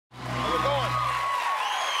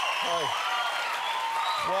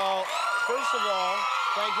Well, first of all,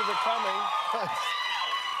 thank you for coming.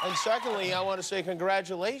 And secondly, I want to say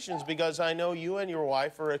congratulations because I know you and your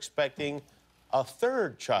wife are expecting a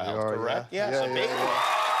third child, correct? Yeah. Yes, a baby.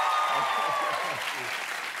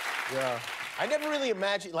 Yeah. I never really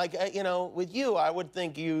imagined, like, you know, with you, I wouldn't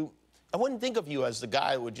think of you as the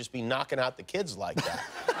guy who would just be knocking out the kids like that.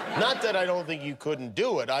 Not that I don't think you couldn't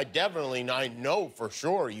do it. I know for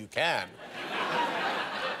sure you can.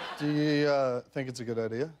 Do you think it's a good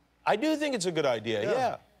idea? I do think it's a good idea,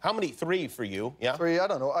 yeah. How many? 3 for you, yeah? 3, I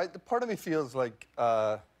don't know. Part of me feels like,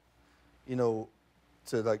 you know,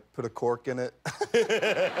 to like put a cork in it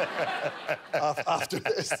after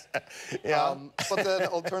this. Yeah. But then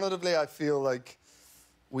alternatively, I feel like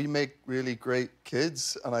we make really great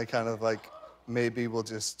kids, and I kind of like maybe we'll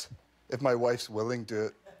just, if my wife's willing, do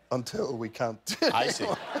it until we can't. Do it I see.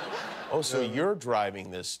 Oh, so you're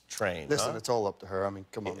driving this train, Listen, huh? it's all up to her. I mean,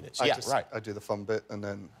 come on. Right. I do the fun bit, and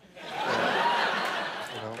then.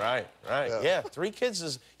 You know. Right. Yeah, 3 kids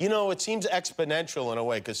is, you know, it seems exponential in a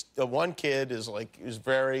way, because the 1 kid is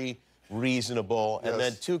very reasonable, and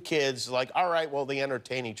then 2 kids, like, all right, well, they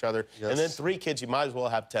entertain each other, and then 3 kids, you might as well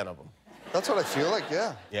have 10 of them. That's what I feel like,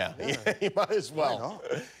 yeah. Yeah, you might as well.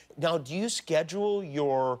 Why not? Now, do you schedule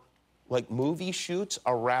your, like, movie shoots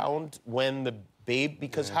around when the baby,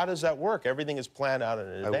 because how does that work? Everything is planned out in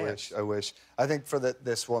advance. I wish. I think for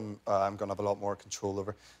this one, I'm going to have a lot more control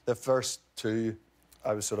over. The first 2,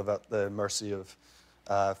 I was sort of at the mercy of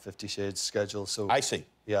 50 Shades schedule. So I see.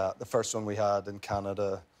 Yeah, the first one we had in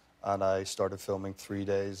Canada, and I started filming 3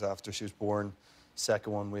 days after she was born.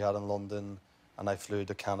 Second one we had in London, and I flew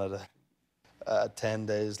to Canada 10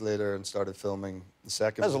 days later and started filming the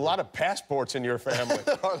second There's one. a lot of passports in your family.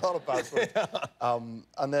 A lot of passports.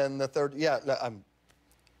 And then the third,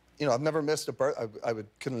 you know, I've never missed a birth. I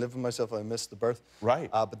couldn't live with myself if I missed the birth.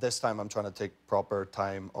 Right. But this time I'm trying to take proper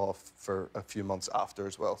time off for a few months after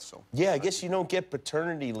as well. So. Yeah, I guess you don't get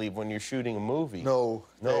paternity leave when you're shooting a movie. No.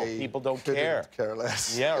 People don't care. Care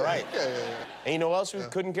less. Yeah, right. Yeah. And you know who else who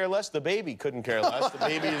couldn't care less? The baby couldn't care less. The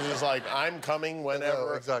baby is just like, I'm coming whenever.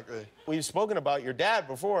 No, exactly. We've spoken about your dad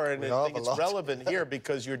before, and I think it's relevant here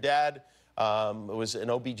because your dad was an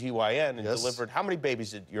OBGYN and delivered. How many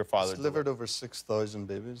babies did your father delivered? Over 6,000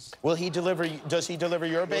 babies. Will he deliver? Does he deliver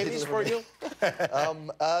your babies for you?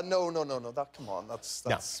 No. Come on,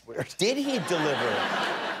 that's weird. Did he deliver?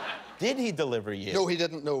 Did he deliver you? No, he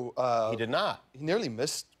didn't. No. He did not. He nearly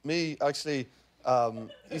missed me, actually.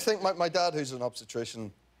 You think my dad, who's an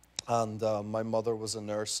obstetrician, and my mother was a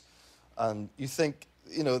nurse, and you think,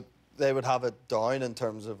 you know, they would have it down in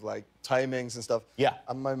terms of like timings and stuff. Yeah.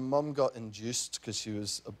 And my mum got induced because she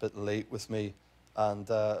was a bit late with me, and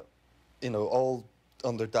you know, all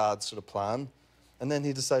under Dad's sort of plan. And then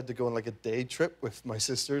he decided to go on like a day trip with my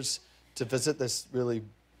sisters to visit this really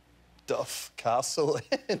duff castle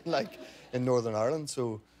in Northern Ireland.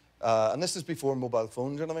 So, and this is before mobile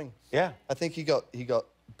phones, you know what I mean? Yeah. I think he got bleeped.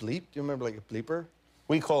 Do you remember like a bleeper?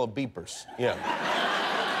 We call them beepers. Yeah.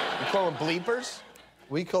 You call them bleepers?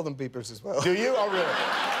 We call them beepers as well. Do you? Oh, really?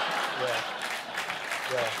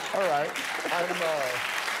 Yeah. All right.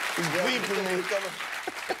 Bleeping.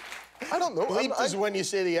 I don't know. Bleep is when you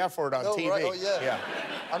say the F word on TV. Right. Oh, yeah.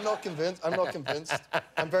 I'm not convinced.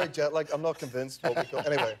 I'm very jet-lagged. I'm not convinced what we call.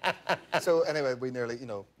 Anyway. So anyway, we nearly, you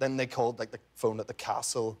know, then they called like the phone at the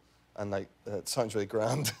castle, and like it sounds really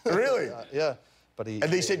grand. Really? Yeah. But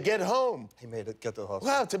they said get home. He made it get to the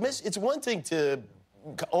hospital. Wow, it's one thing to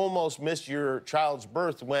almost miss your child's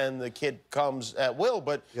birth when the kid comes at will,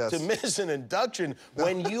 but to miss an induction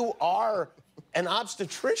when you are an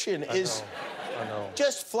obstetrician is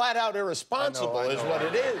just flat out irresponsible, is what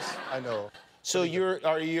it is. I know. So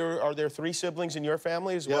are there 3 siblings in your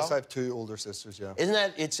family as well? Yes, I have 2 older sisters, yeah. Isn't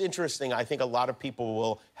that, it's interesting. I think a lot of people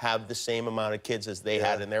will have the same amount of kids as they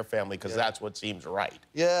had in their family because that's what seems right.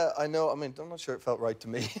 Yeah, I know. I mean, I'm not sure it felt right to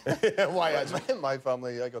me. Why? In my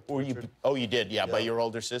family, I got tortured. You did, yeah, by your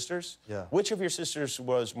older sisters? Yeah. Which of your sisters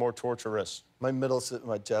was more torturous? My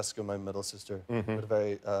Jessica, my middle sister. We had a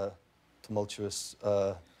very tumultuous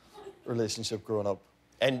relationship growing up.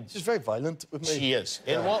 And she's very violent with me. She is.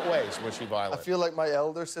 In what ways was she violent? I feel like my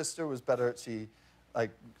elder sister was better. She,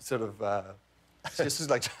 like, sort of, she used to,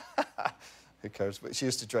 like, who cares? But she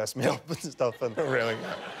used to dress me up and stuff. And, really?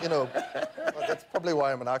 You know, that's probably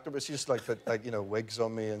why I'm an actor, but she used to, like, put, like, you know, wigs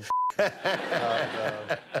on me and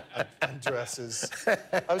and dresses.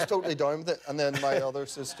 I was totally down with it. And then my other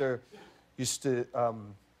sister used to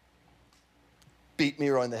beat me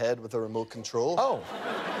around the head with a remote control. Oh.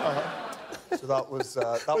 So that was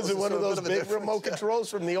was it one of those big remote controls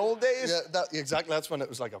from the old days? Yeah, exactly. That's when it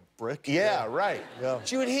was like a brick. Yeah, right. Yeah.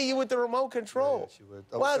 She would hit you with the remote control. Yeah, she would.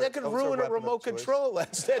 Wow, that could ruin a remote control.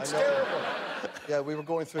 That's terrible. Yeah, we were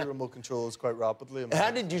going through remote controls quite rapidly.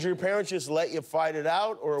 Did your parents just let you fight it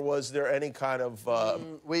out, or was there any kind of...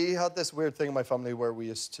 We had this weird thing in my family where we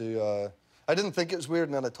used to... I didn't think it was weird,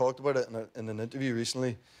 and then I talked about it in an interview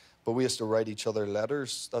recently, but we used to write each other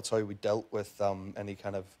letters. That's how we dealt with any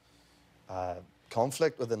kind of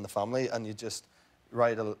conflict within the family, and you just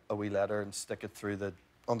write a wee letter and stick it through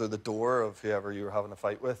under the door of whoever you were having a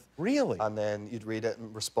fight with. Really? And then you'd read it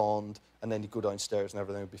and respond, and then you'd go downstairs and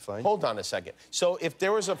everything would be fine. Hold on a second. So if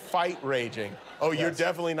there was a fight raging... Oh, yes. You're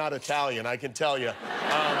definitely not Italian, I can tell you.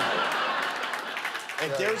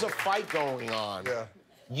 If there's a fight going on,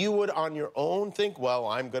 you would on your own think, well,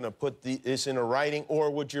 I'm going to put this in a writing,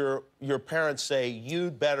 or would your parents say,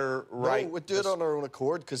 you'd better write... No, we'd do it on our own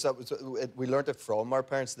accord, because we learned it from our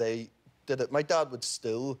parents. They did it. My dad would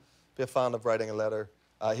still be a fan of writing a letter.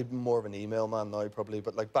 He'd be more of an email man now, probably,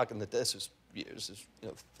 but like back in the day, this was years,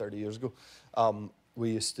 30 years ago,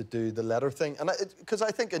 we used to do the letter thing. And because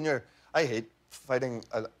I think I hate fighting,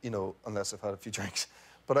 unless I've had a few drinks,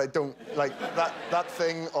 but I don't, like, that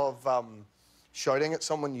thing of shouting at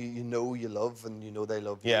someone you know you love and you know they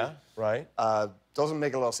love you. Yeah, right. Doesn't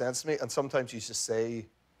make a lot of sense to me. And sometimes you just say,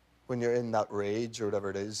 when you're in that rage or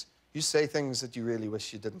whatever it is, you say things that you really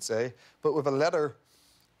wish you didn't say. But with a letter,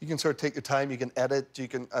 you can sort of take your time, you can edit,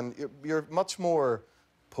 and you're much more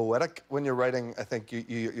poetic when you're writing. I think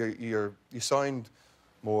you sound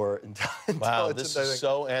more intelligent. Wow, this is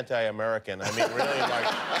so anti-American. I mean, really,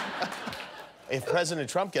 like, if President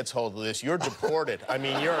Trump gets hold of this, you're deported. I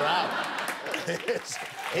mean, you're out. That's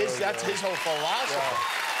his whole philosophy.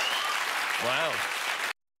 Wow.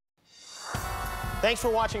 Thanks for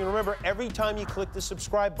watching, and remember, every time you click the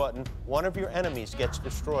subscribe button, one of your enemies gets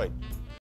destroyed.